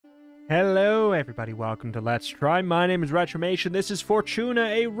Hello everybody, welcome to Let's Try. My name is Retromation. This is Fortuna,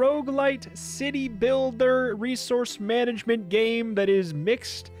 a roguelite city builder resource management game that is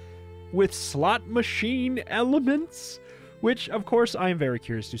mixed with slot machine elements, which of course I am very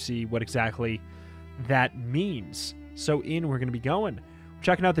curious to see what exactly that means. So we're going to be going. We're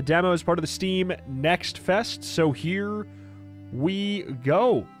checking out the demo as part of the Steam Next Fest, so here we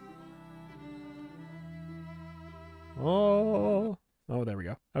go. Oh, there we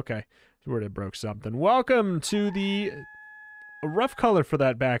go. Okay. Word it broke something. Welcome to a rough color for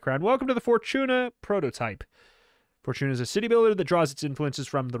that background. Welcome to the Fortuna prototype. Fortuna is a city builder that draws its influences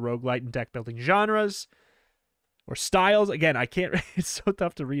from the roguelite and deck building genres. Or styles. Again, I can't... It's so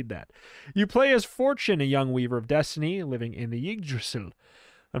tough to read that. You play as Fortune, a young weaver of destiny, living in the Yggdrasil.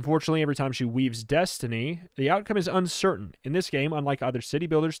 Unfortunately, every time she weaves destiny, the outcome is uncertain. In this game, unlike other city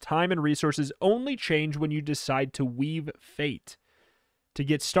builders, time and resources only change when you decide to weave fate. To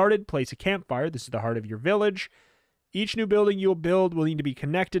get started, place a campfire. This is the heart of your village. Each new building you'll build will need to be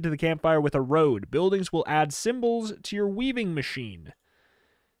connected to the campfire with a road. Buildings will add symbols to your weaving machine.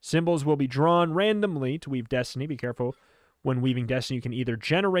 Symbols will be drawn randomly to weave destiny. Be careful. When weaving destiny, you can either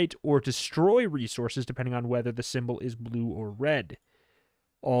generate or destroy resources depending on whether the symbol is blue or red.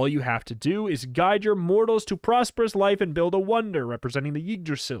 All you have to do is guide your mortals to prosperous life and build a wonder representing the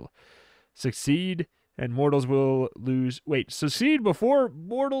Yggdrasil. Succeed, and mortals will lose... Wait, succeed before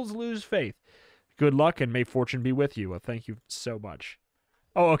mortals lose faith. Good luck, and may fortune be with you. Well, thank you so much.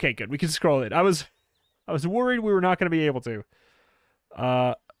 Oh, okay, good. We can scroll it. I was worried we were not going to be able to.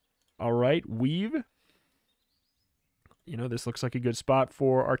 All right, weave. You know, this looks like a good spot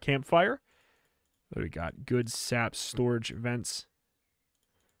for our campfire. What do we got? Good sap storage vents.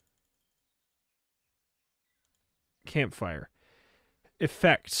 Campfire.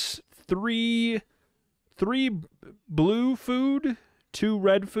 Effects. Three blue food, 2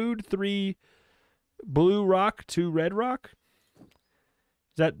 red food, 3 blue rock, 2 red rock. Is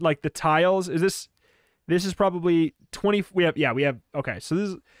that like the tiles? This is probably 20. We have, okay, so this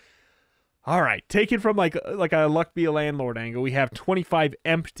is, all right, taken from like a Luck Be a Landlord angle, we have 25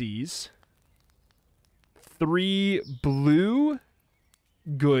 empties, 3 blue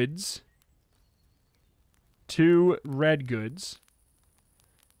goods, 2 red goods,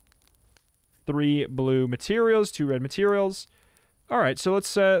 3 blue materials, 2 red materials. All right, so let's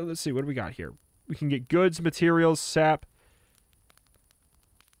see what do we got here. We can get goods, materials, sap.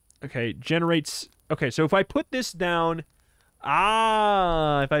 Okay, generates. Okay, so if I put this down,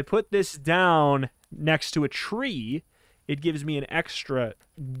 if I put this down next to a tree, it gives me an extra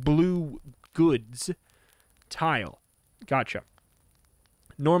blue goods tile. Gotcha.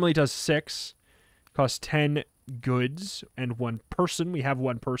 Normally it does 6. Costs 10 goods and 1 person. We have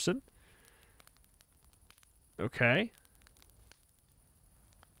 1 person. Okay.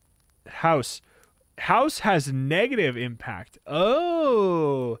 House. House has negative impact.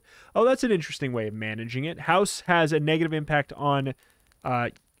 Oh, that's an interesting way of managing it. House has a negative impact on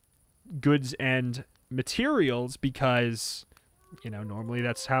goods and materials because, you know, normally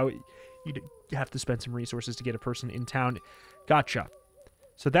that's how you have to spend some resources to get a person in town. Gotcha.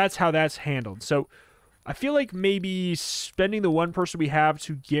 So that's how that's handled. So I feel like maybe spending the 1 person we have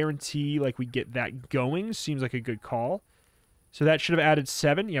to guarantee like we get that going seems like a good call. So that should have added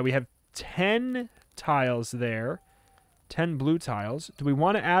 7. Yeah, we have 10 tiles there. 10 blue tiles. Do we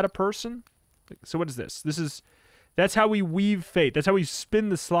want to add a person? So what is this? That's how we weave fate. That's how we spin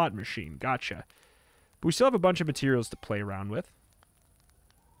the slot machine. Gotcha. But we still have a bunch of materials to play around with.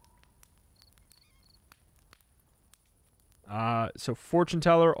 So fortune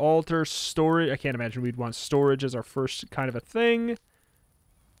teller, altar, storage. I can't imagine we'd want storage as our first kind of a thing.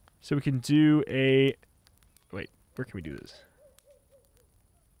 So we can do a... Wait, where can we do this?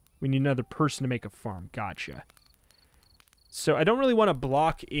 We need another person to make a farm. Gotcha. So I don't really want to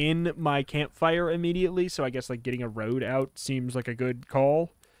block in my campfire immediately, so I guess like getting a road out seems like a good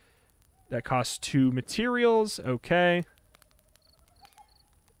call. That costs 2 materials. Okay.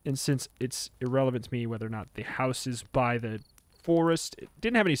 And since it's irrelevant to me whether or not the house is by the forest, it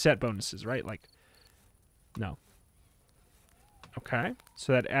didn't have any set bonuses, right? Like, no. Okay.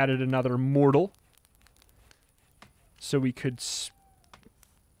 So that added another mortal. So we could...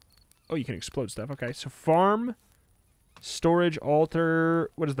 Oh, you can explode stuff. Okay, so farm, storage, altar.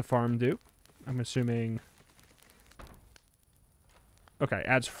 What does the farm do? I'm assuming... Okay,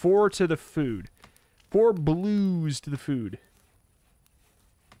 adds 4 to the food. 4 blues to the food.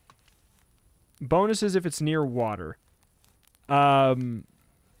 Bonuses if it's near water. I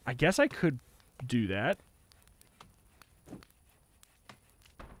guess I could do that.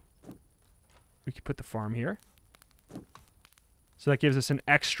 We could put the farm here. So that gives us an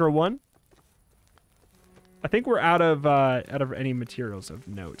extra one. I think we're out of any materials of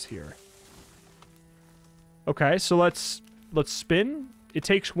note here. Okay, so let's spin. It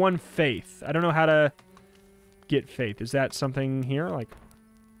takes 1 faith. I don't know how to get faith. Is that something here? Like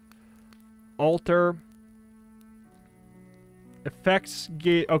altar effects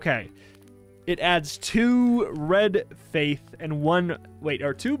get okay. It adds 2 red faith and 1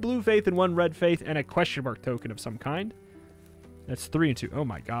 or 2 blue faith and 1 red faith and a question mark token of some kind. That's 3 and 2. Oh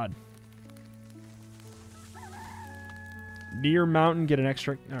my god. Near mountain, get an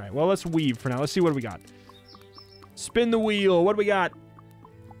extra. All right, well, let's weave for now. Let's see what we got. Spin the wheel. What do we got?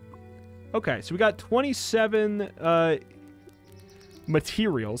 Okay, so we got 27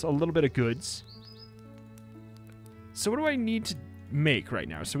 materials, a little bit of goods. So what do I need to make right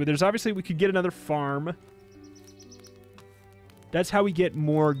now? So there's obviously, we could get another farm. That's how we get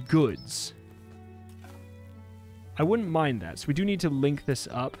more goods. I wouldn't mind that. So we do need to link this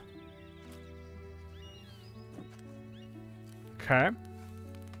up. Okay.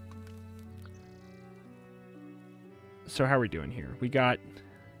 So how are we doing here? We got...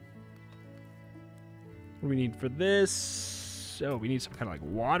 What do we need for this? Oh, we need some kind of like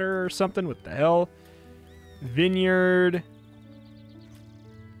water or something. What the hell? Vineyard.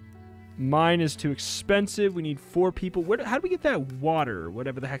 Mine is too expensive. We need 4 people. How do we get that water?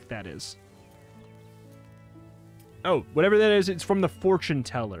 Whatever the heck that is. Oh, whatever that is, it's from the fortune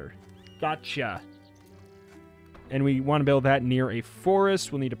teller. Gotcha. And we want to build that near a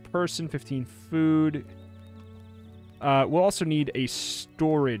forest. We'll need a person, 15 food. We'll also need a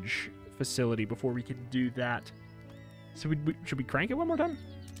storage facility before we can do that. So should we crank it one more time?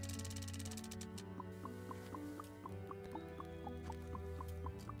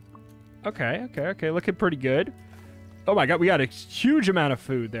 Okay. Looking pretty good. Oh my god, we got a huge amount of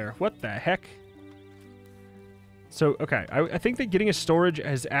food there. What the heck? So, okay. I think that getting a storage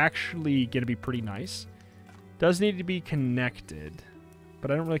is actually going to be pretty nice. Does need to be connected,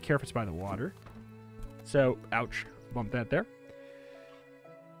 but I don't really care if it's by the water. So, ouch. Bump that there.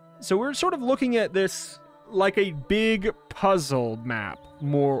 So we're sort of looking at this like a big puzzle map,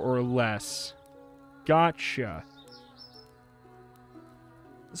 more or less. Gotcha.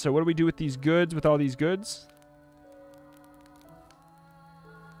 So what do we do with these goods, with all these goods?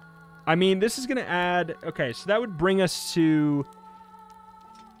 I mean, this is going to add... Okay, so that would bring us to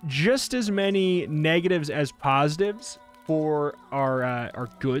just as many negatives as positives for our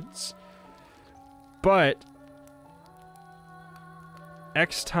goods. But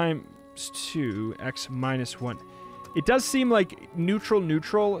x times 2, x minus 1. It does seem like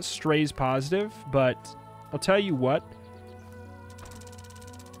neutral strays positive, but I'll tell you what.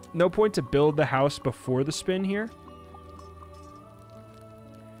 No point to build the house before the spin here.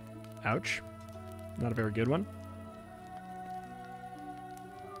 Ouch. Not a very good one.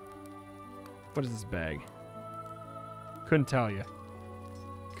 What is this bag? Couldn't tell you.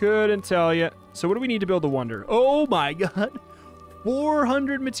 Couldn't tell you. So what do we need to build the wonder? Oh my god.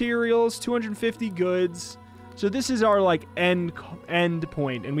 400 materials, 250 goods. So this is our like end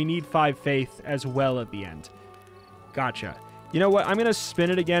point, and we need 5 faith as well at the end. Gotcha. You know what? I'm gonna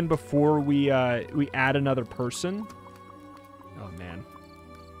spin it again before we add another person. Oh man.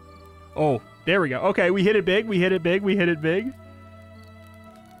 Oh, there we go. Okay, we hit it big. We hit it big. We hit it big.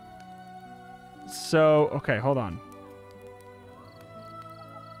 So, okay, hold on.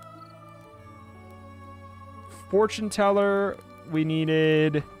 Fortune teller. We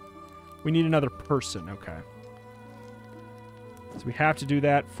need another person. Okay. So we have to do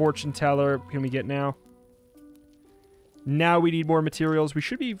that. Fortune teller. Can we get now? Now we need more materials. We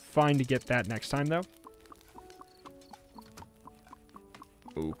should be fine to get that next time, though.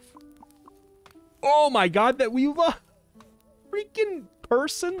 Oof. Oh my god, that we freaking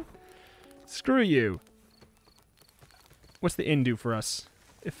person? Screw you. What's the inn do for us?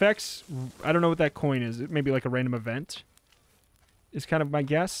 Effects? I don't know what that coin is. It may be like a random event. Is kind of my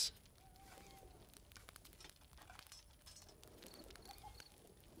guess.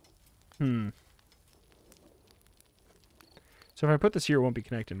 So if I put this here, it won't be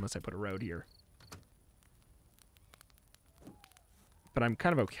connected unless I put a road here. But I'm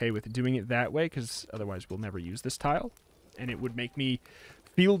kind of okay with doing it that way, because otherwise we'll never use this tile. And it would make me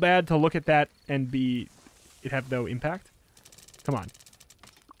feel bad to look at that and it have no impact. Come on.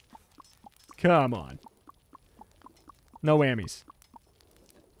 Come on. No whammies.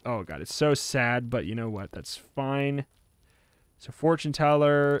 Oh god, it's so sad, but you know what? That's fine. So fortune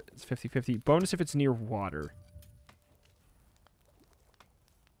teller, it's 50-50. Bonus if it's near water.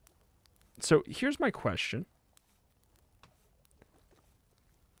 So here's my question.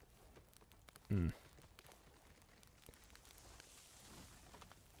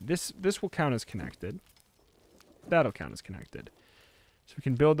 This will count as connected. That'll count as connected. So we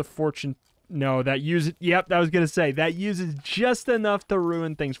can build the fortune. No, that uses... Yep, I was going to say. That uses just enough to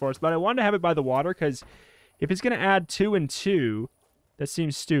ruin things for us. But I wanted to have it by the water because if it's going to add 2 and 2, that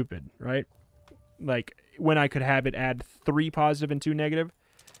seems stupid, right? Like, when I could have it add 3 positive and 2 negative.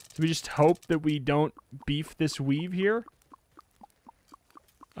 So we just hope that we don't beef this weave here.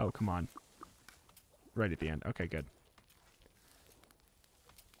 Oh, come on. Right at the end. Okay, good.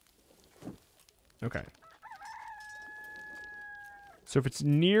 Okay. So if it's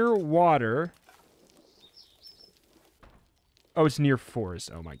near water... Oh, it's near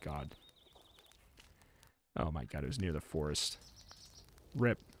forest. Oh, my God. Oh, my God. It was near the forest.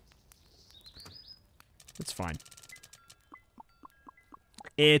 Rip. It's fine.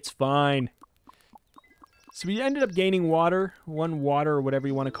 It's fine. So we ended up gaining water. 1 water or whatever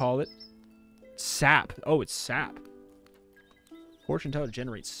you want to call it. Sap. Oh, it's sap. Fortune teller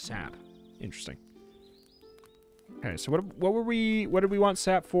generates sap. Interesting. Okay, so what did we want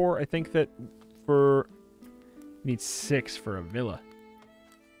sap for? I think that for... We need 6 for a villa.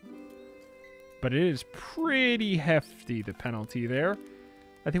 But it is pretty hefty, the penalty there.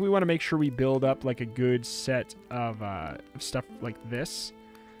 I think we want to make sure we build up like a good set of stuff like this.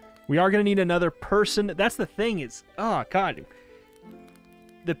 We are going to need another person. That's the thing is... Oh, God.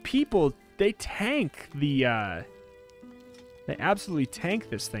 The people, they tank the... They absolutely tank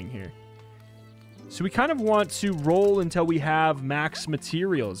this thing here. So we kind of want to roll until we have max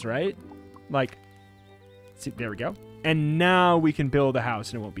materials, right? Like, see, there we go. And now we can build a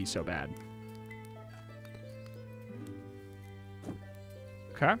house and it won't be so bad.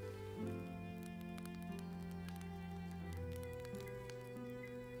 Okay.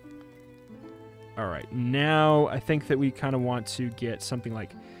 All right. Now I think that we kind of want to get something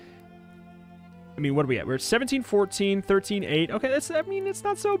like... I mean, what are we at? We're at 17, 14, 13, 8. Okay, that's, I mean, it's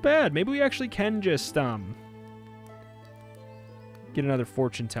not so bad. Maybe we actually can just, get another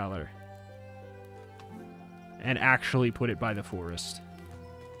fortune teller. And actually put it by the forest.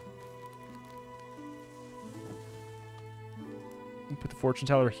 Put the fortune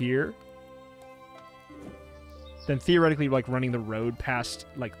teller here. Then theoretically, like, running the road past,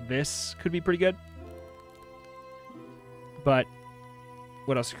 like, this could be pretty good. But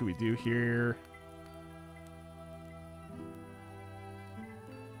what else could we do here?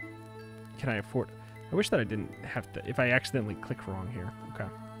 Can I afford... I wish that I didn't have to... If I accidentally click wrong here. Okay.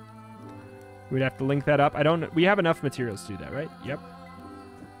 We'd have to link that up. I don't... We have enough materials to do that, right? Yep.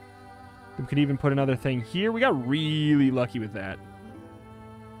 We could even put another thing here. We got really lucky with that.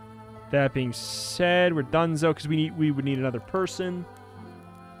 That being said, we're donezo because we would need another person.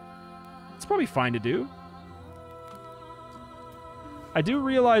 It's probably fine to do. I do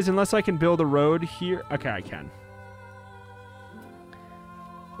realize unless I can build a road here... Okay, I can.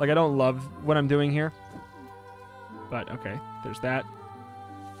 Like, I don't love what I'm doing here. But, okay, there's that.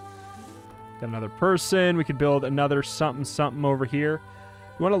 Got another person. We could build another something over here.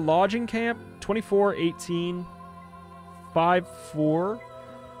 You want a lodging camp? 24, 18, 5, 4.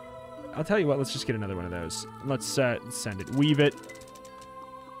 I'll tell you what, let's just get another one of those. Let's send it. Weave it.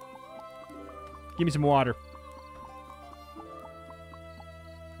 Give me some water.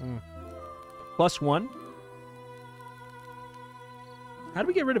 +1. How do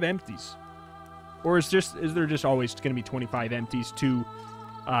we get rid of empties? Or is there just always going to be 25 empties to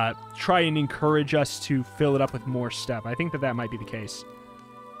try and encourage us to fill it up with more stuff? I think that might be the case.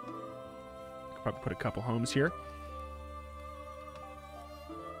 Could probably put a couple homes here.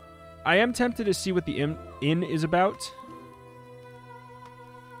 I am tempted to see what the inn is about.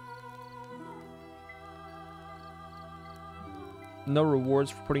 No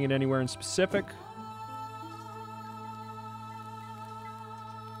rewards for putting it anywhere in specific.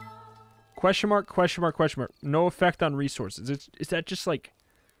 Question mark, question mark, question mark. No effect on resources. Is that just like...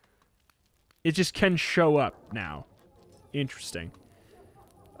 It just can show up now. Interesting.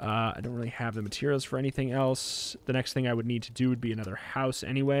 I don't really have the materials for anything else. The next thing I would need to do would be another house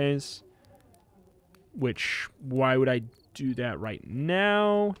anyways. Which, why would I do that right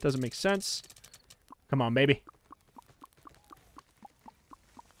now? Doesn't make sense. Come on, baby.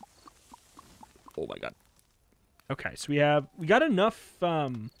 Oh my god. Okay, so we got enough,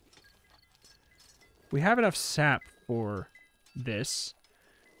 we have enough sap for this.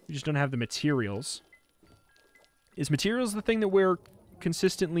 We just don't have the materials. Is materials the thing that we're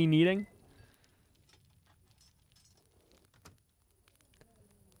consistently needing?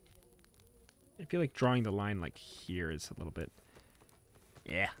 I feel like drawing the line like here is a little bit...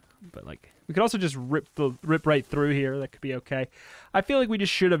 Yeah, But, like, we could also just rip right through here. That could be okay. I feel like we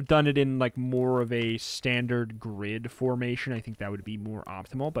just should have done it in, like, more of a standard grid formation. I think that would be more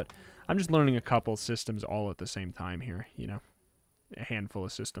optimal. But I'm just learning a couple systems all at the same time here, you know. A handful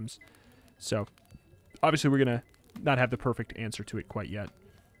of systems. So, obviously we're going to not have the perfect answer to it quite yet.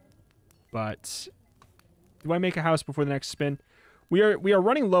 But, do I make a house before the next spin? We are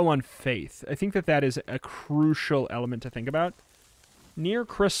running low on faith. I think that is a crucial element to think about. Near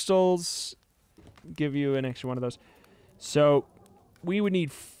crystals give you an extra one of those. So, we would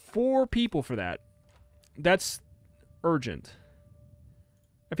need 4 people for that. That's urgent.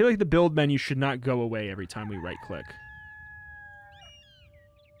 I feel like the build menu should not go away every time we right-click.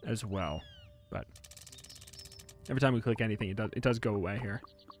 As well. But, every time we click anything, it does go away here.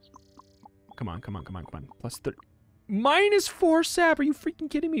 Come on, come on, come on, come on. Plus 30. Minus 4 sap. Are you freaking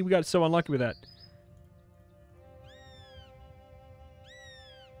kidding me? We got so unlucky with that.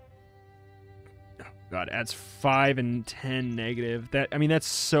 Oh, God. Adds 5 and 10 negative. I mean, that's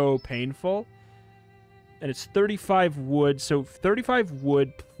so painful. And it's 35 wood. So 35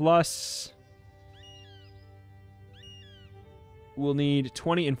 wood plus... We'll need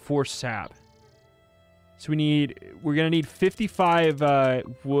 20 and 4 sap. So we're going to need 55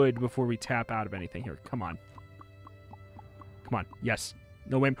 wood before we tap out of anything here. Come on. Come on. Yes.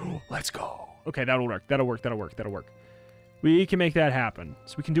 No way. Let's go. Okay, that'll work. That'll work. That'll work. That'll work. We can make that happen.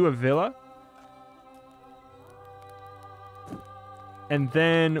 So we can do a villa. And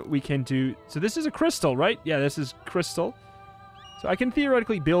then we can do... So this is a crystal, right? Yeah, this is crystal. So I can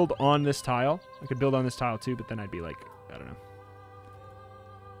theoretically build on this tile. I could build on this tile too, but then I'd be like, I don't know.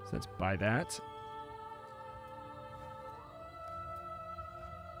 So let's buy that.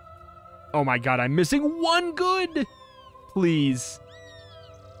 Oh my God, I'm missing 1 good! Please.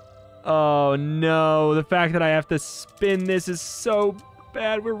 Oh no, the fact that I have to spin this is so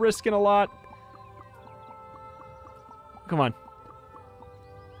bad. We're risking a lot. Come on.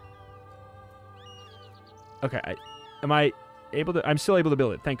 Okay, am I able to... I'm still able to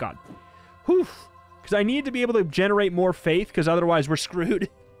build it, thank God. Whew. Because I need to be able to generate more faith, because otherwise we're screwed.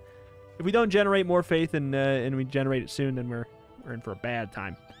 If we don't generate more faith and we generate it soon, then we're in for a bad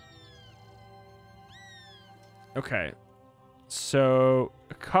time. Okay. So,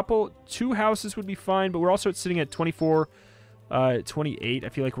 2 houses would be fine, but we're also sitting at 24, 28. I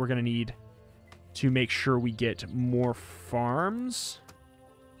feel like we're going to need to make sure we get more farms.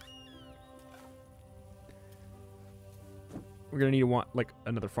 We're going to need like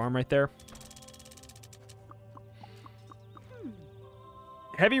another farm right there.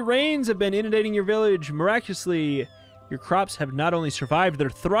 Heavy rains have been inundating your village. Miraculously, your crops have not only survived, they're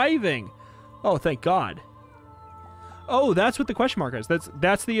thriving. Oh, thank God. Oh, that's what the question mark is.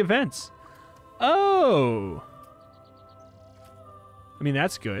 That's the events. Oh. I mean,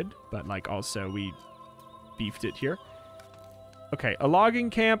 that's good, but like also we beefed it here. Okay, a logging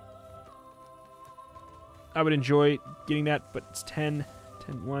camp. I would enjoy getting that, but it's 10,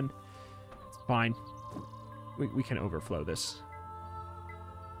 10, 1. It's fine. We can overflow this.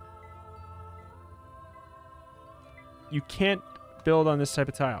 You can't build on this type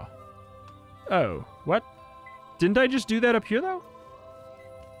of tile. Oh, what? Didn't I just do that up here, though?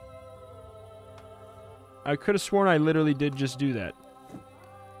 I could have sworn I literally did just do that.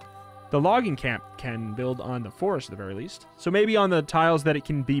 The logging camp can build on the forest at the very least. So maybe on the tiles that it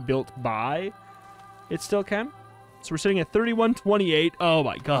can be built by, it still can. So we're sitting at 3128. Oh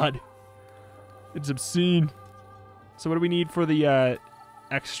my God. It's obscene. So what do we need for the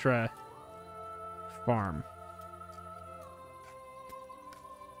extra farm?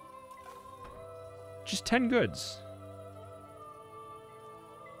 Just 10 goods.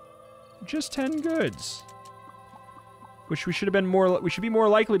 Just 10 goods. Which we should have been more... We should be more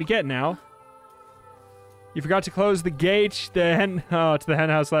likely to get now. You forgot to close the gate to the hen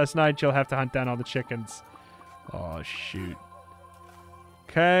house last night. You'll have to hunt down all the chickens. Oh, shoot.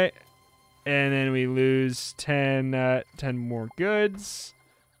 Okay. And then we lose 10 more goods.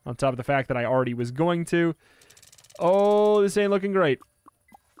 On top of the fact that I already was going to. Oh, this ain't looking great.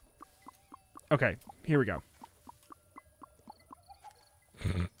 Okay. Here we go.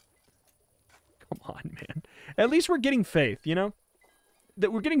 Come on, man. At least we're getting faith, you know?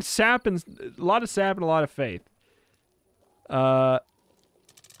 That we're getting sap and a lot of sap and a lot of faith.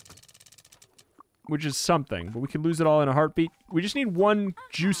 Which is something, but we could lose it all in a heartbeat. We just need 1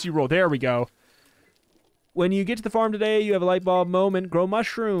 juicy roll. There we go. When you get to the farm today, you have a light bulb moment. Grow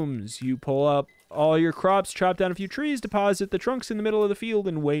mushrooms. You pull up all your crops, chop down a few trees, deposit the trunks in the middle of the field,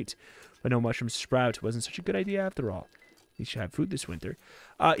 and wait. But no mushrooms sprout. Wasn't such a good idea after all. You should have food this winter.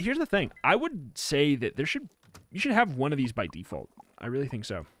 Here's the thing. I would say that you should have one of these by default. I really think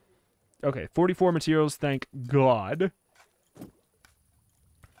so. Okay, 44 materials, thank God. I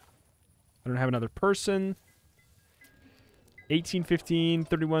don't have another person. 18, 15,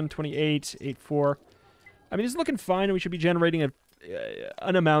 31, 28, 84. I mean, it's looking fine, and we should be generating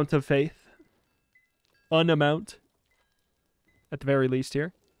an amount of faith. An amount. At the very least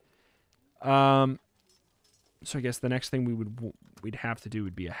here. So I guess the next thing we'd have to do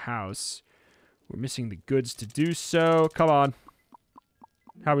would be a house. We're missing the goods to do so. Come on.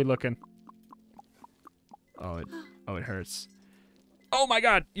 How are we looking? Oh, it hurts. Oh my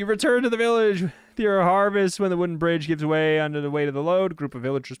God! You return to the village with your harvest when the wooden bridge gives way under the weight of the load. A group of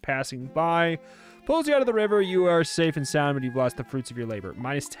villagers passing by pulls you out of the river. You are safe and sound, but you've lost the fruits of your labor.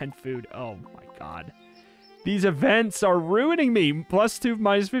 Minus 10 food. Oh my God. These events are ruining me. +2,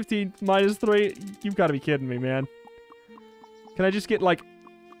 minus 15, minus 3. You've got to be kidding me, man. Can I just get, like,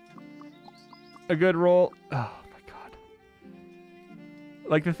 a good roll? Oh, my God.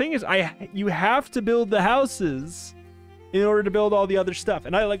 Like, the thing is, you have to build the houses in order to build all the other stuff.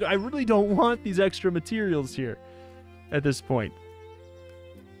 And I really don't want these extra materials here at this point.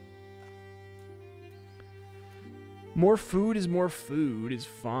 More food is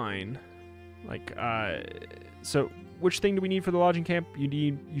fine. Like, so which thing do we need for the lodging camp? You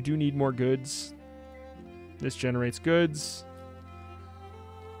do need more goods. This generates goods.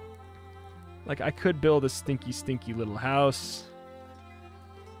 Like, I could build a stinky little house.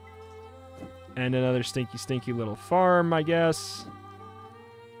 And another stinky little farm, I guess.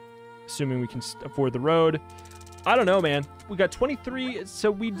 Assuming we can afford the road. I don't know, man. We got 23, so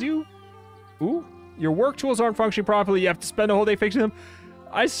we do... Ooh, your work tools aren't functioning properly. You have to spend a whole day fixing them.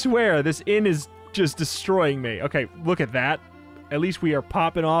 I swear, this inn is just destroying me. Okay, look at that. At least we are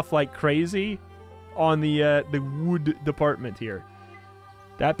popping off like crazy on the wood department here.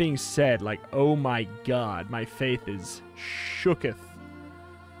 That being said, like, oh my God, my faith is shooketh.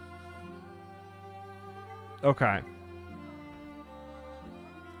 Okay.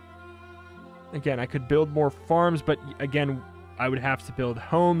 Again, I could build more farms, but again, I would have to build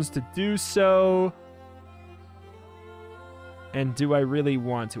homes to do so. And do I really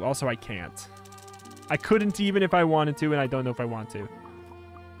want to? Also, I can't. I couldn't even if I wanted to, and I don't know if I want to.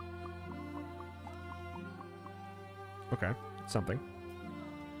 Okay, something.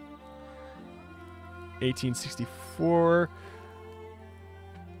 1864.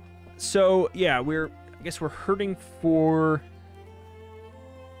 So, yeah, I guess we're hurting for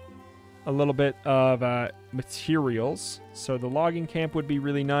a little bit of materials. So the logging camp would be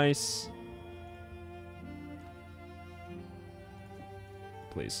really nice.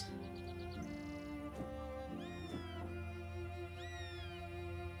 Please.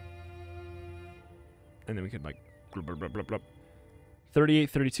 And then we could, like, blah, blah, blah, blah, blah. 38,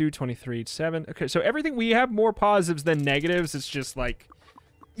 32, 23, 7. Okay, so everything, we have more positives than negatives. It's just, like,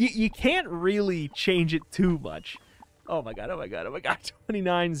 you can't really change it too much. Oh, my God, oh, my God, oh, my God.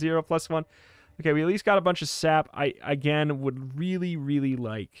 29, 0, +1. Okay, we at least got a bunch of sap. I, again, would really, really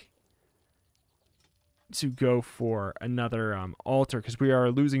like to go for another altar, because we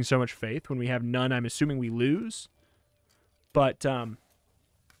are losing so much faith. When we have none, I'm assuming we lose. But,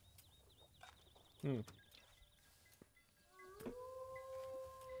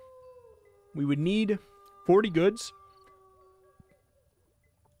 we would need 40 goods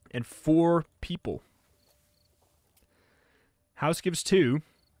and 4 people. House gives 2.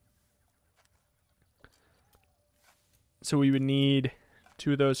 So we would need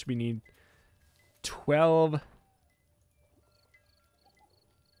 2 of those. So we need 12.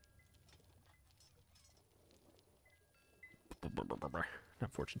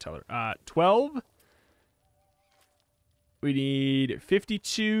 Not fortune teller. 12. We need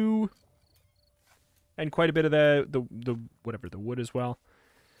 52. And quite a bit of the whatever, the wood as well.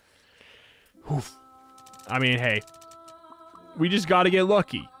 Oof. I mean, hey. We just gotta get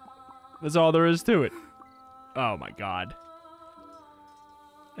lucky. That's all there is to it. Oh my God.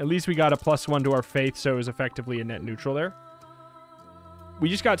 At least we got a +1 to our faith, so it was effectively a net neutral there. We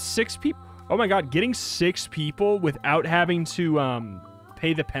just got 6 people. Oh my God, getting 6 people without having to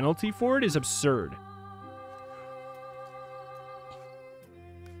pay the penalty for it is absurd.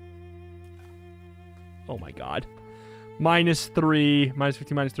 Oh my God. -3,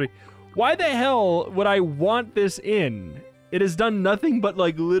 -15, -3. Why the hell would I want this in? It has done nothing but,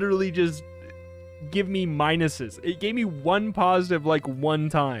 like, literally just give me minuses. It gave me 1 positive, like, 1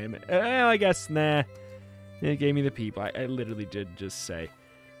 time. I guess, nah. It gave me the peep. I literally did just say.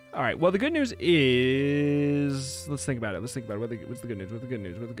 All right, well, the good news is... Let's think about it. What's the good news? What's the good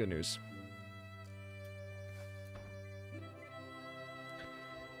news? What's the good news?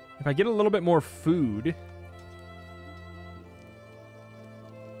 If I get a little bit more food...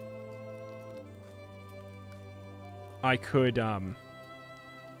 I could, go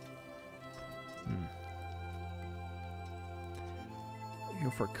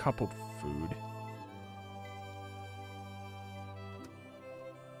for a couple food.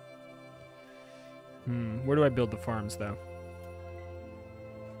 Where do I build the farms, though?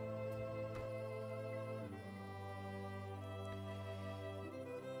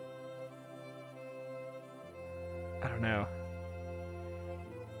 I don't know.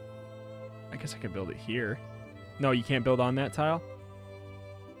 I guess I could build it here. No, you can't build on that tile?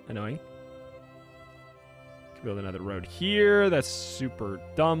 Annoying. Could build another road here. That's super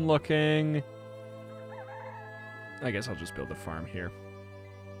dumb looking. I guess I'll just build the farm here.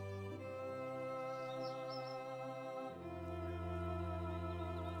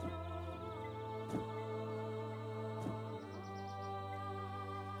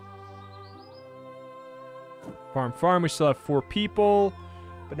 Farm. We still have 4 people.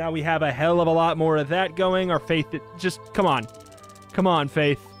 But now we have a hell of a lot more of that going. Our faith, just, come on. Come on,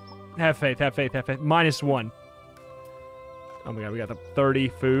 faith. Have faith. -1. Oh my god, we got the 30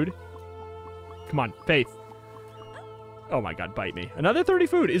 food. Come on, faith. Oh my god, bite me. Another 30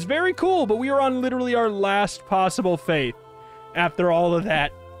 food is very cool, but we are on literally our last possible faith after all of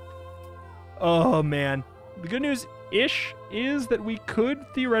that. Oh man. The good news-ish is that we could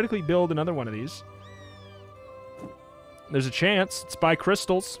theoretically build another one of these. There's a chance. It's by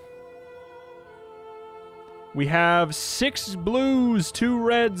crystals. We have 6 blues, 2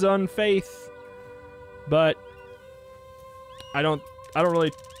 reds on faith. But I don't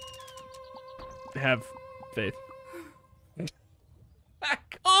really have faith.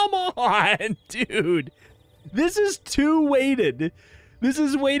 Come on, dude. This is too weighted. This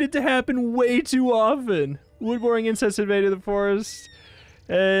is weighted to happen way too often. Wood-boring insects invaded the forest.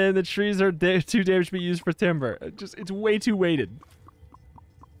 And the trees are too damaged to be used for timber. It's way too weighted.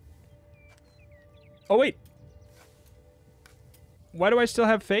 Oh, wait. Why do I still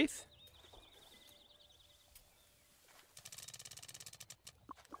have faith?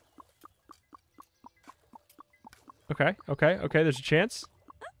 Okay, there's a chance.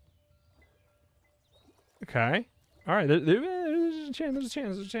 Okay. Alright, there's a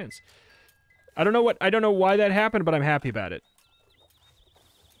chance. I don't know why that happened, but I'm happy about it.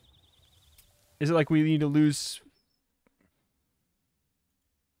 Is it like we need to lose?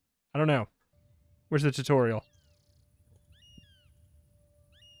 I don't know. Where's the tutorial?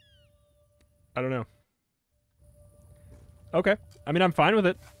 I don't know. Okay. I mean, I'm fine with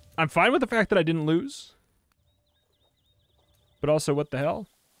it. I'm fine with the fact that I didn't lose. But also, what the hell?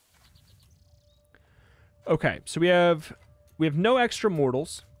 Okay, so we have no extra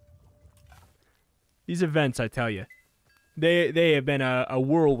mortals. These events, I tell you. They have been a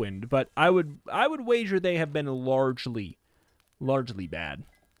whirlwind, but I would wager they have been largely bad.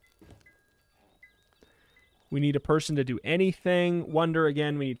 We need a person to do anything. Wonder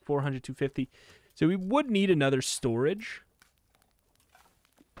again, we need 400, 250. So we would need another storage.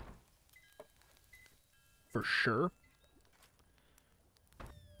 For sure.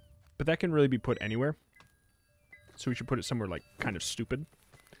 But that can really be put anywhere. So we should put it somewhere like kind of stupid.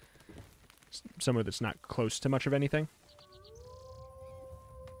 Somewhere that's not close to much of anything.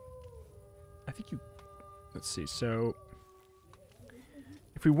 I think let's see, so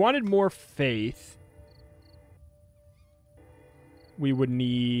if we wanted more faith, we would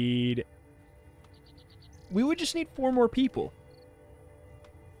just need 4 more people.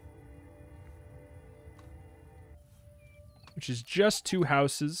 Which is just 2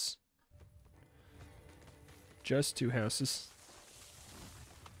 houses. Just 2 houses.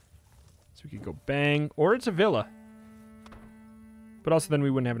 So we could go bang, or it's a villa. But also then we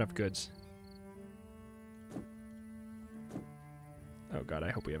wouldn't have enough goods. Oh god, I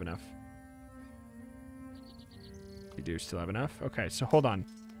hope we have enough. We do still have enough. Okay, so hold on.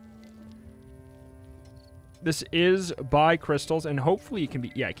 This is by crystals, and hopefully it can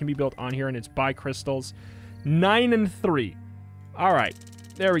be, yeah, it can be built on here, and it's by crystals. 9 and 3. All right,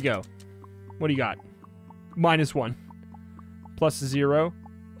 there we go. What do you got? -1. +0.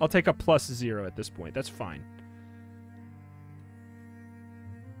 I'll take a +0 at this point. That's fine.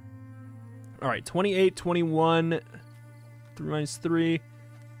 All right, 28, 21... 3 -3.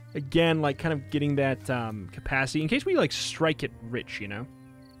 Again, like, kind of getting that capacity. In case we, like, strike it rich, you know?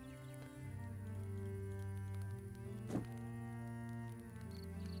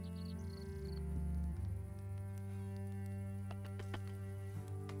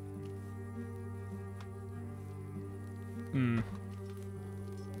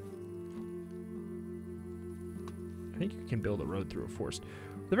 I think you can build a road through a forest.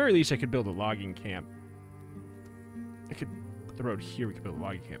 At the very least, I could build a logging camp. I could put the road here. We could build a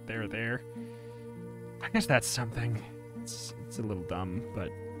logging camp there. I guess that's something. It's a little dumb, but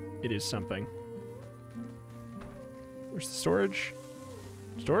it is something. Where's the storage?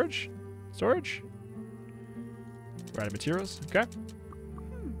 Storage? Storage? We're out of materials. Okay.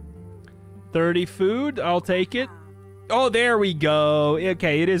 30 food. I'll take it. Oh, there we go.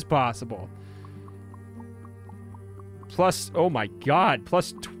 Okay, it is possible. Plus, oh my god,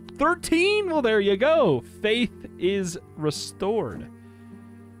 plus 13? Well, there you go. Faith is restored.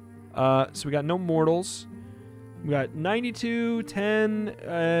 So we got no mortals. We got 92, 10.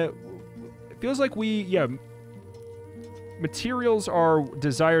 It feels like yeah. Materials are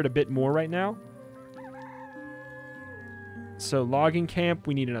desired a bit more right now. So logging camp,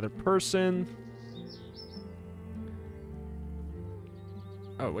 we need another person.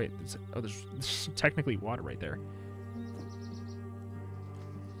 Oh, wait. There's technically water right there.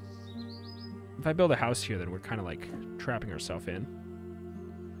 If I build a house here, then we're kind of like trapping ourselves in.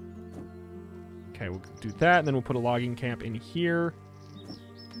 Okay, we'll do that, and then we'll put a logging camp in here.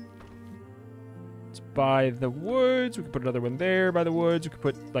 It's by the woods. We could put another one there by the woods. We could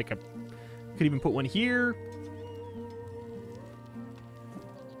put like we could even put one here.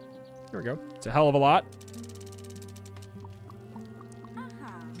 There we go. It's a hell of a lot.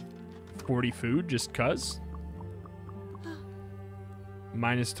 40 food, just cuz.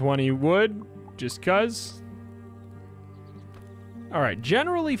 Minus 20 wood, just cuz. Alright,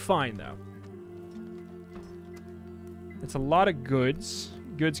 generally fine, though. It's a lot of goods.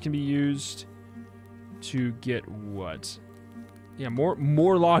 Goods can be used to get what? Yeah,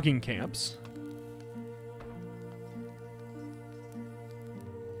 more logging camps.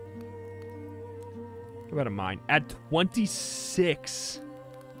 What about a mine? At 26.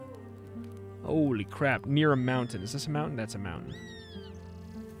 Holy crap. Near a mountain. Is this a mountain? That's a mountain.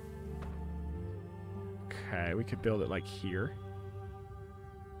 Okay, we could build it like here.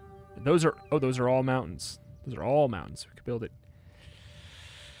 Those are all mountains. Those are all mountains. We could build it.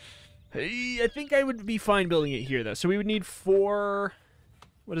 Hey, I think I would be fine building it here, though. So we would need 4.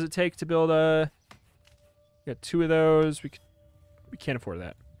 What does it take to build a... We got 2 of those. We can't afford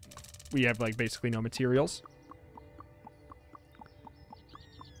that. We have, like, basically no materials.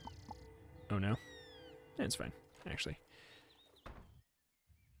 Oh, no. It's fine, actually.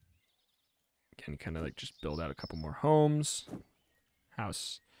 Can kind of, like, just build out a couple more homes.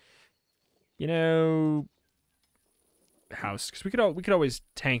 House. You know... House. Because we could always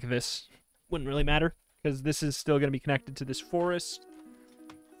tank this. Wouldn't really matter. Because this is still going to be connected to this forest.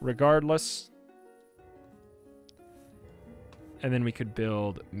 Regardless. And then we could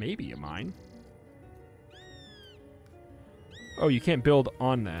build maybe a mine. Oh, you can't build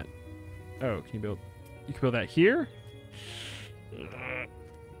on that. Oh, can you build... You can build that here?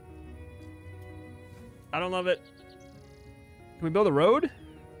 I don't love it. Can we build a road?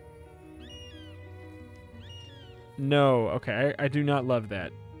 No. Okay, I do not love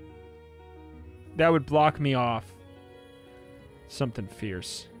that. That would block me off. Something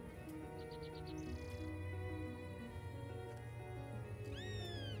fierce.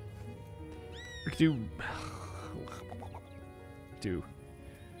 We could do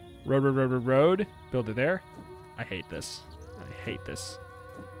road. Build it there. I hate this. I hate this.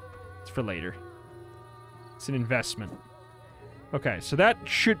 It's for later. It's an investment. Okay, so that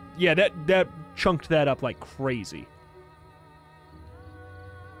should... Yeah, that chunked that up like crazy.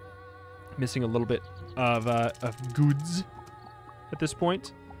 Missing a little bit of goods at this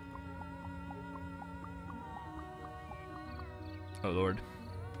point. Oh, Lord.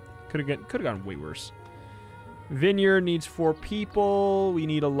 Could have gone way worse. Vineyard needs 4 people. We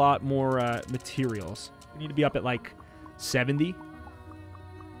need a lot more materials. We need to be up at like 70.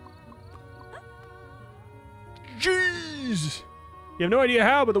 Jeez! You have no idea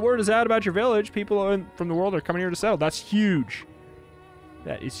how, but the word is out about your village. People from the world are coming here to settle. That's huge.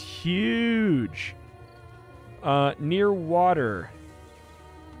 That is huge. Near water.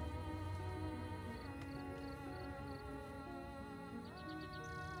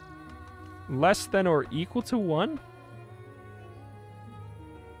 Less than or equal to 1?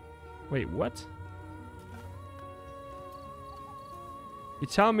 Wait, what? You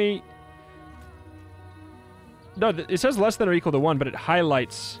tell me... No, it says less than or equal to 1, but it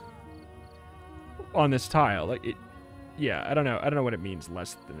highlights on this tile. Like it... Yeah, I don't know. I don't know what it means,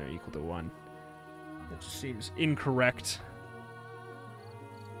 less than or equal to 1. That just seems incorrect.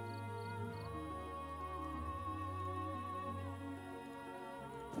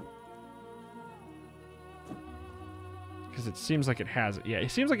 Because it seems like it has it. Yeah, it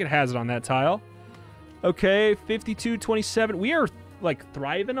seems like it has it on that tile. Okay, 52, 27. We are, like,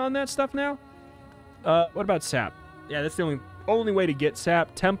 thriving on that stuff now. What about sap? Yeah, that's the only way to get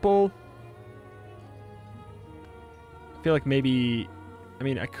sap. Temple. I feel like maybe... I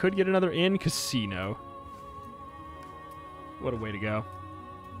mean, I could get another inn casino. What a way to go.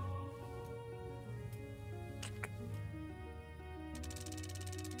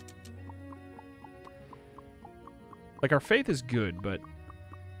 Like, our faith is good, but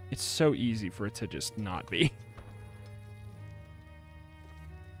it's so easy for it to just not be.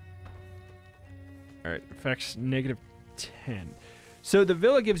 Alright, effects -10. So the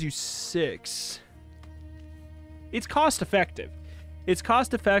villa gives you 6. It's cost effective. It's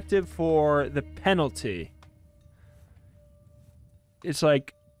cost effective for the penalty. It's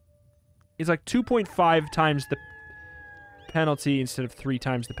like 2.5 times the penalty instead of 3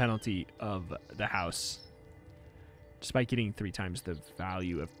 times the penalty of the house. Despite getting 3 times the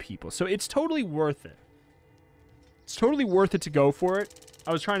value of people. So it's totally worth it. It's totally worth it to go for it.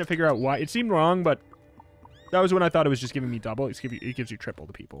 I was trying to figure out why. It seemed wrong, but that was when I thought it was just giving me double. It gives you triple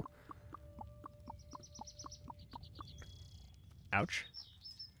the people. Ouch.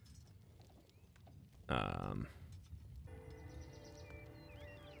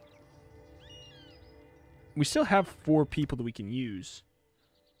 We still have 4 people that we can use.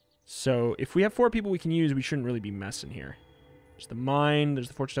 So, if we have 4 people we can use, we shouldn't really be messing here. There's the mine, there's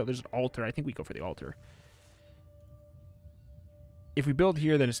the fortune, there's an altar. I think we go for the altar. If we build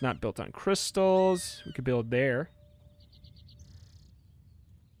here, then it's not built on crystals. We could build there.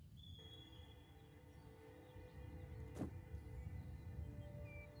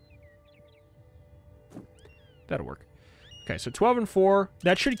 That'll work. Okay, so 12 and 4.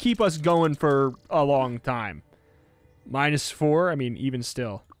 That should keep us going for a long time. -4, I mean, even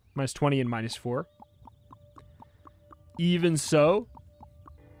still. -20 and -4. Even so.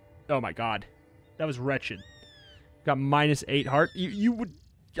 Oh my god. That was wretched. Got -8 heart. You would...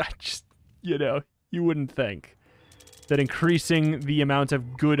 I just... You know, you wouldn't think that increasing the amount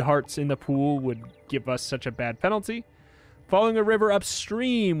of good hearts in the pool would give us such a bad penalty. Following a river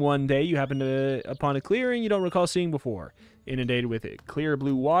upstream one day, you happen upon a clearing you don't recall seeing before. Inundated with clear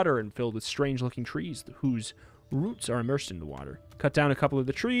blue water and filled with strange-looking trees whose roots are immersed in the water. Cut down a couple of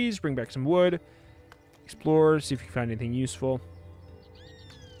the trees, bring back some wood, explore, see if you can find anything useful.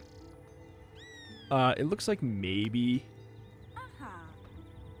 It looks like maybe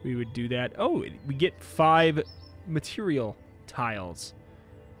we would do that. Oh, we get 5 material tiles.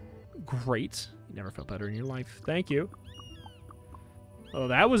 Great. You never felt better in your life. Thank you. Oh,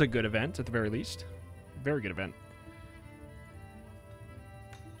 that was a good event, at the very least. Very good event.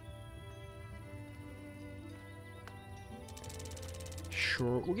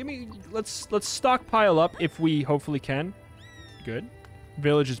 Sure. Well, give me... Let's stockpile up if we hopefully can. Good.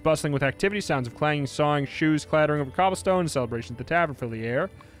 Village is bustling with activity. Sounds of clanging, sawing, shoes clattering over cobblestone. Celebrations at the tavern fill the air.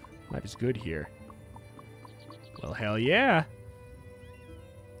 Life is good here. Well, hell yeah.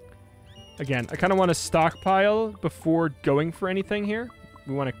 Again, I kind of want to stockpile before going for anything here.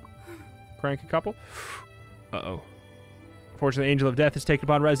 We want to crank a couple. Uh-oh. Fortunately, Angel of Death has taken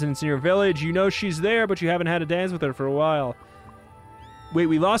upon residence in your village. You know she's there, but you haven't had a dance with her for a while. Wait,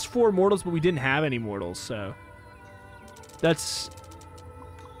 we lost 4 mortals, but we didn't have any mortals, so... That's...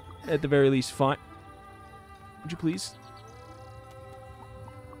 at the very least, fine. Would you please?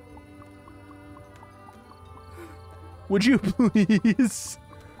 Would you please?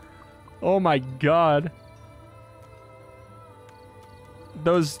 Oh my god.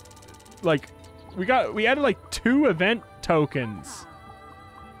 Those, like, we added like 2 event tokens.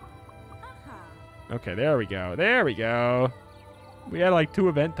 Okay, there we go. There we go. We had like 2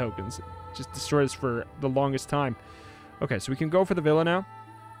 event tokens. It just destroyed us for the longest time. Okay, so we can go for the villa now.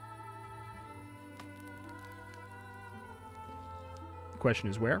 The question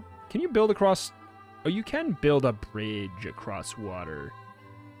is where? Can you build across... Oh, you can build a bridge across water.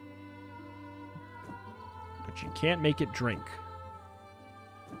 But you can't make it drink.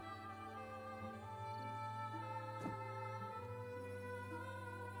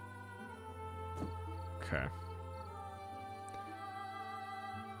 Okay.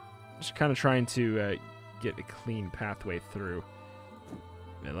 Just kind of trying to get a clean pathway through.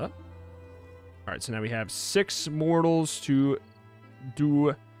 Villa. Alright, so now we have 6 mortals to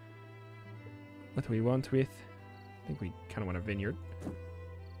do what we want with. I think we kind of want a vineyard.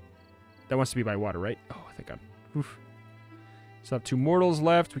 That wants to be by water, right? Oh, thank God. Oof. So I have 2 mortals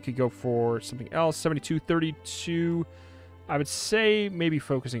left. We could go for something else. 72, 32. I would say maybe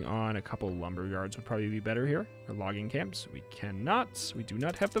focusing on a couple lumber yards would probably be better here. Or logging camps. We cannot. We do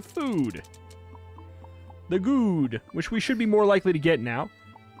not have the food. The good, which we should be more likely to get now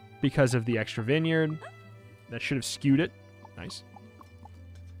because of the extra vineyard. That should have skewed it. Nice.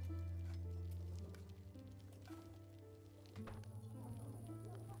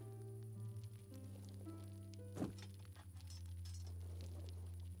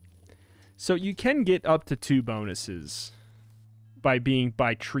 So you can get up to 2 bonuses by being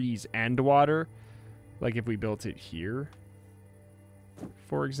by trees and water. Like if we built it here,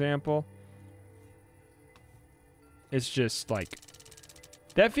 for example. It's just like,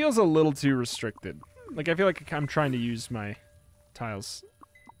 that feels a little too restricted. Like I feel like I'm trying to use my tiles,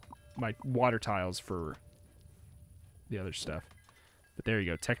 my water tiles for the other stuff. But there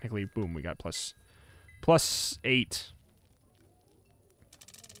you go. Technically, boom, we got plus 8.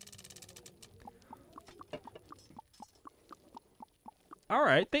 All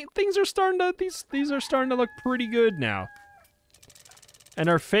right, things are starting to these are starting to look pretty good now. And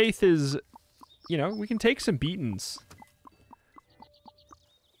our faith is, you know, we can take some beatings.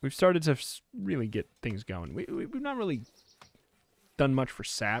 We've started to really get things going. We've not really done much for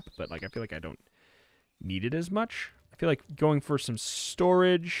sap, but like I feel like I don't need it as much. I feel like going for some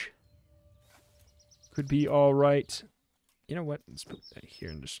storage could be all right. You know what? Let's put that here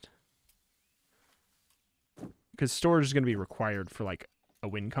and just, because storage is going to be required for like a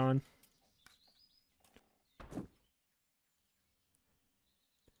win con. Is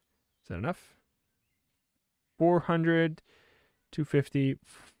that enough? 400, 250,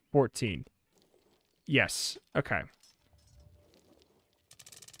 14. Yes. Okay.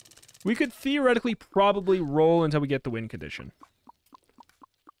 We could theoretically probably roll until we get the win condition.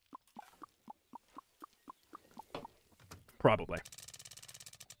 Probably.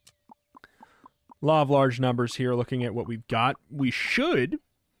 Law of large numbers here, looking at what we've got. We should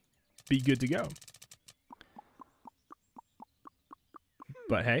be good to go.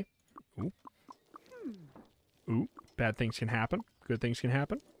 But hey. Ooh. Ooh. Bad things can happen. Good things can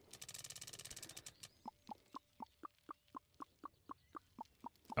happen.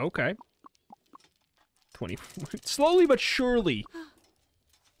 Okay. 20. Slowly but surely.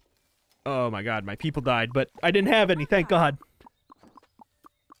 Oh my god, my people died, but I didn't have any, thank god.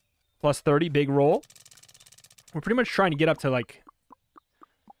 Plus 30, big roll. We're pretty much trying to get up to, like...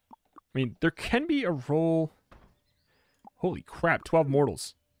 I mean, there can be a roll... Holy crap, 12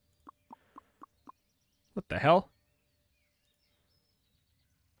 mortals. What the hell?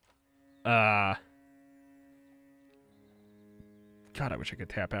 God, I wish I could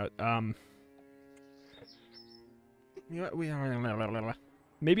tap out.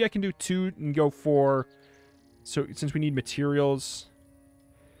 Maybe I can do 2 and go for... So, since we need materials...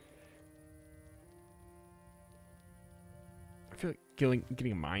 I feel like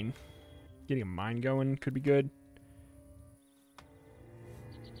getting a mine. Getting a mine going could be good.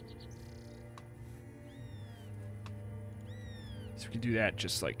 So we can do that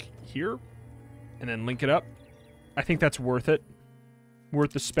just like here. And then link it up. I think that's worth it.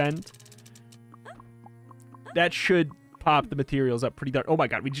 Worth the spend. That should pop the materials up pretty dark. Oh my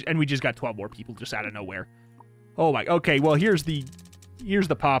god, we just got 12 more people just out of nowhere. Oh my, okay, well here's the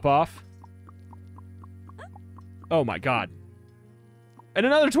pop off. Oh my god. And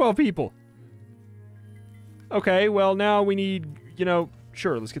another 12 people. Okay, well now we need, you know,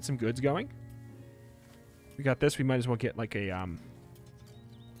 sure, let's get some goods going. We got this, we might as well get like a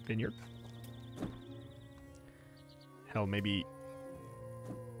vineyard. Hell, maybe,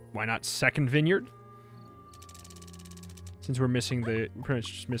 why not second vineyard? Since we're missing the, pretty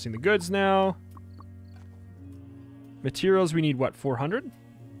much just missing the goods now. Materials, we need what, 400?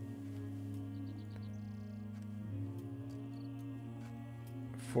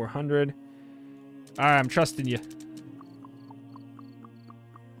 $400. Alright, I'm trusting you.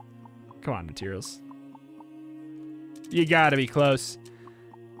 Come on, materials. You gotta be close.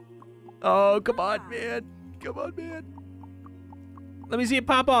 Oh, come on, man. Come on, man. Let me see it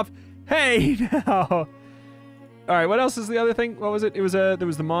pop off. Hey, no. Alright, what else is the other thing? What was it? It was, there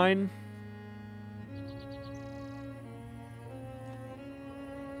was the mine.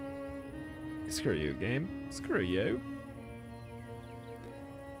 Screw you, game. Screw you.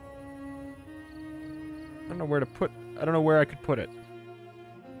 I don't know where to put... I don't know where I could put it.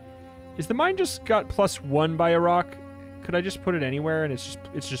 Is the mine just got +1 by a rock? Could I just put it anywhere and it's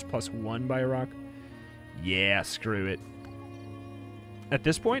just +1 by a rock? Yeah, screw it. At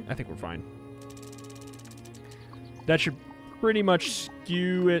this point, I think we're fine. That should pretty much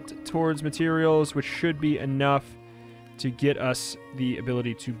skew it towards materials, which should be enough to get us the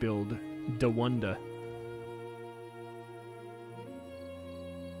ability to build Dawanda.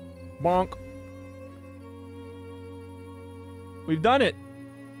 Bonk. We've done it.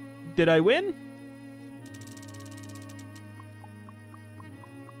 Did I win?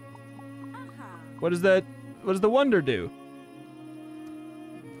 What does that... What does the wonder do?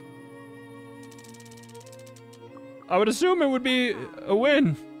 I would assume it would be a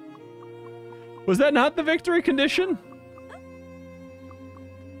win. Was that not the victory condition?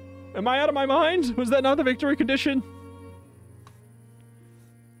 Am I out of my mind? Was that not the victory condition?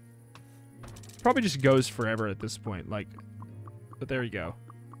 Probably just goes forever at this point, like, but there you go.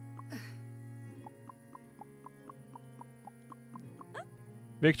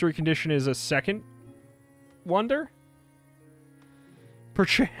 Victory condition is a second wonder?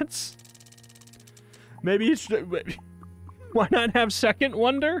 Perchance? Maybe it's... Why not have second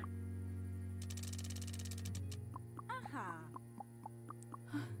wonder?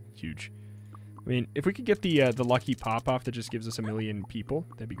 Huge. I mean, if we could get the lucky pop-off that just gives us 1 million people,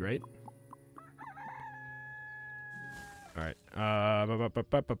 that'd be great. Alright. How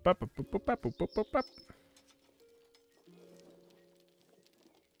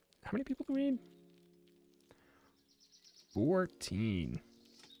many people do we need? 14.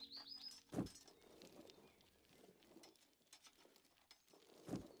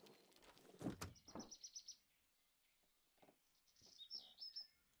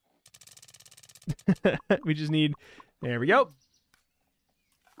 We just need... There we go.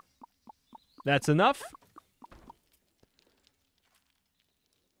 That's enough.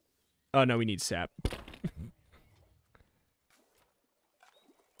 Oh, no, we need sap.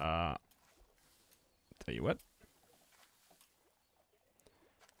 Tell you what.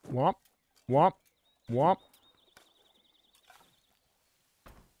 Womp. Womp. Womp.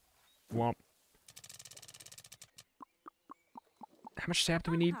 Womp. How much sap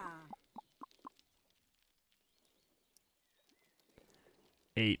do we need?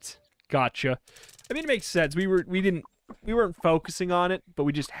 8. Gotcha. I mean, it makes sense. We weren't focusing on it, but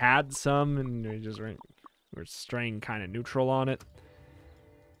we just had some, and we're staying kind of neutral on it.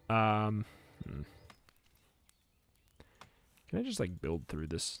 Can I just like build through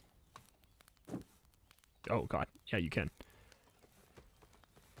this? Oh god, yeah, you can.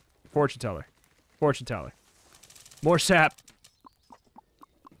 Fortune teller, fortune teller. More sap.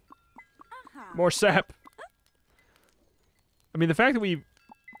 More sap. I mean, the fact that we...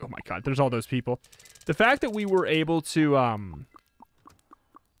 Oh my god, there's all those people. The fact that we were able to, Oh.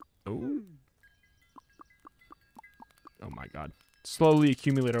 Oh my god. Slowly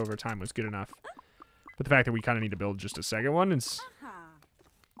accumulate over time was good enough. But the fact that we kind of need to build just a second one is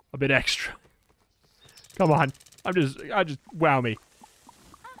a bit extra. Come on. I just... Wow me.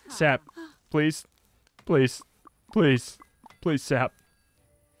 Sap. Please. Please. Please. Please, sap.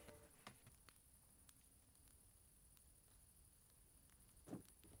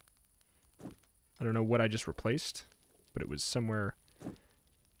 I don't know what I just replaced, but it was somewhere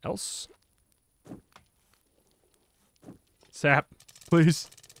else. Sap, please.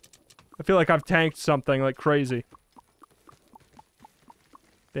 I feel like I've tanked something like crazy.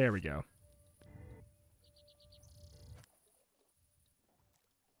 There we go.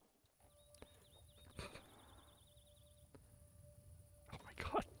 Oh my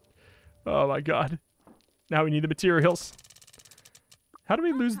god. Oh my god. Now we need the materials. How do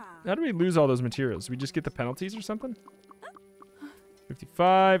we lose all those materials? Do we just get the penalties or something?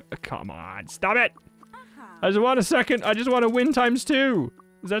 55. Come on, stop it! I just want a second. I just want to win times 2.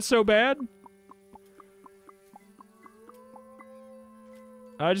 Is that so bad?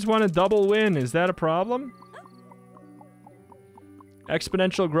 I just want a double win. Is that a problem?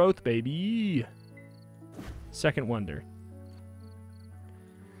 Exponential growth, baby. Second wonder.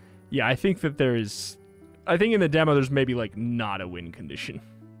 Yeah, I think that there is... I think in the demo there's maybe, like, not a win condition.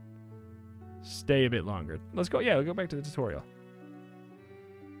 Stay a bit longer. Let's go... Yeah, we'll go back to the tutorial.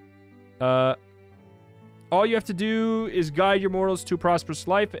 All you have to do is guide your mortals to a prosperous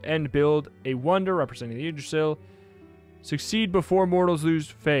life and build a wonder representing the Yggdrasil. Succeed before mortals lose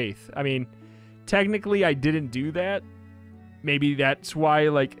faith. I mean, technically I didn't do that. Maybe that's why,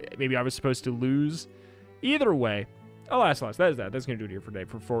 like, maybe I was supposed to lose. Either way, alas, that is that. That's going to do it here for today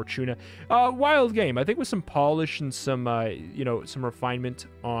for Fortuna. Wild game. I think with some polish and some, you know, some refinement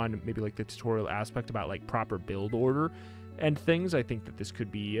on maybe, like, the tutorial aspect about, like, proper build order and things. I think that this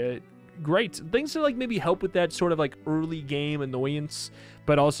could be great. Things to, like, maybe help with that sort of, like, early game annoyance,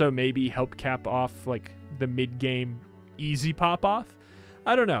 but also maybe help cap off, like, the mid-game easy pop-off.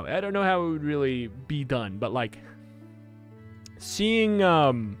 I don't know. I don't know how it would really be done, but, like, seeing,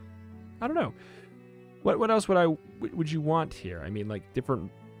 I don't know. What else would you want here? I mean, like,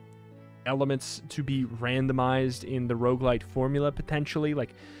 different elements to be randomized in the roguelite formula, potentially.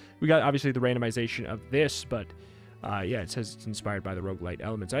 Like, we got, obviously, the randomization of this, but, yeah, it says it's inspired by the roguelite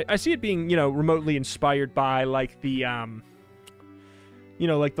elements. I see it being, you know, remotely inspired by, like, the, you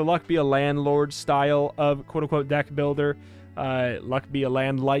know, like the Luck Be a Landlord style of quote-unquote deck builder. Luck Be a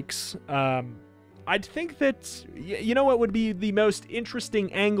Land likes. I'd think that, you know what would be the most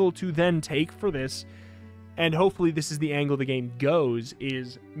interesting angle to then take for this? and hopefully this is the angle the game goes,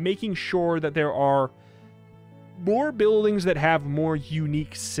 is making sure that there are more buildings that have more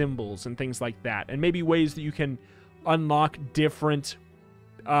unique symbols and things like that, and maybe ways that you can unlock different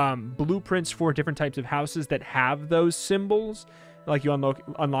blueprints for different types of houses that have those symbols, like you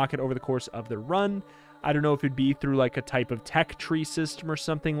unlock it over the course of the run. I don't know if it'd be through like a type of tech tree system or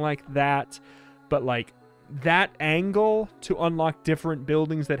something like that, but like that angle to unlock different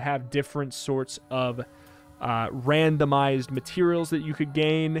buildings that have different sorts of randomized materials that you could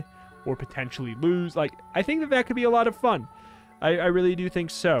gain or potentially lose, like I think that could be a lot of fun. I really do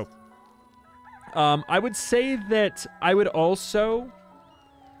think so. I would say that I would also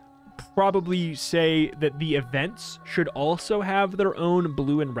probably say that the events should also have their own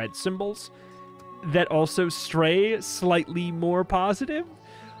blue and red symbols that also stray slightly more positive.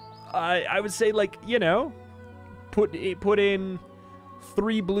 I would say, like, you know, put in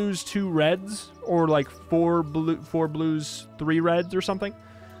 3 blues, 2 reds, or like 4 blues, 3 reds or something.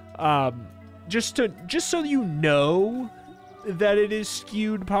 Just so you know that it is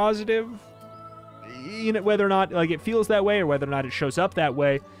skewed positive. You know, whether or not like it feels that way or whether or not it shows up that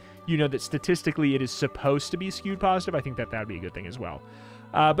way, you know that statistically it is supposed to be skewed positive. I think that would be a good thing as well.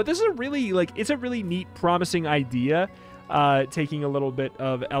 But this is a really, like, it's a really neat, promising idea. Taking a little bit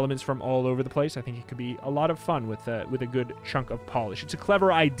of elements from all over the place. I think it could be a lot of fun with a good chunk of polish. It's a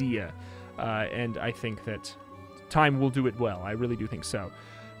clever idea, and I think that time will do it well. I really do think so.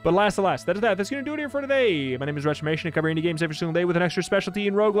 But alas, that's going to do it here for today. My name is Restmation. I cover indie games every single day with an extra specialty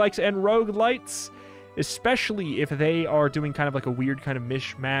in roguelikes and roguelites, especially if they are doing kind of like a weird kind of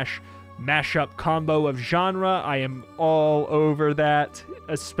mashup combo of genre. I am all over that,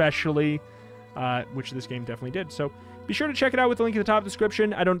 especially, which this game definitely did. So be sure to check it out with the link in the top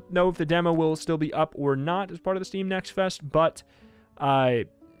description. I don't know if the demo will still be up or not as part of the Steam Next Fest, but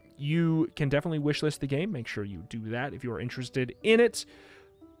you can definitely wishlist the game. Make sure you do that if you are interested in it.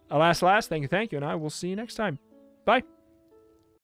 Alas, thank you, and I will see you next time. Bye.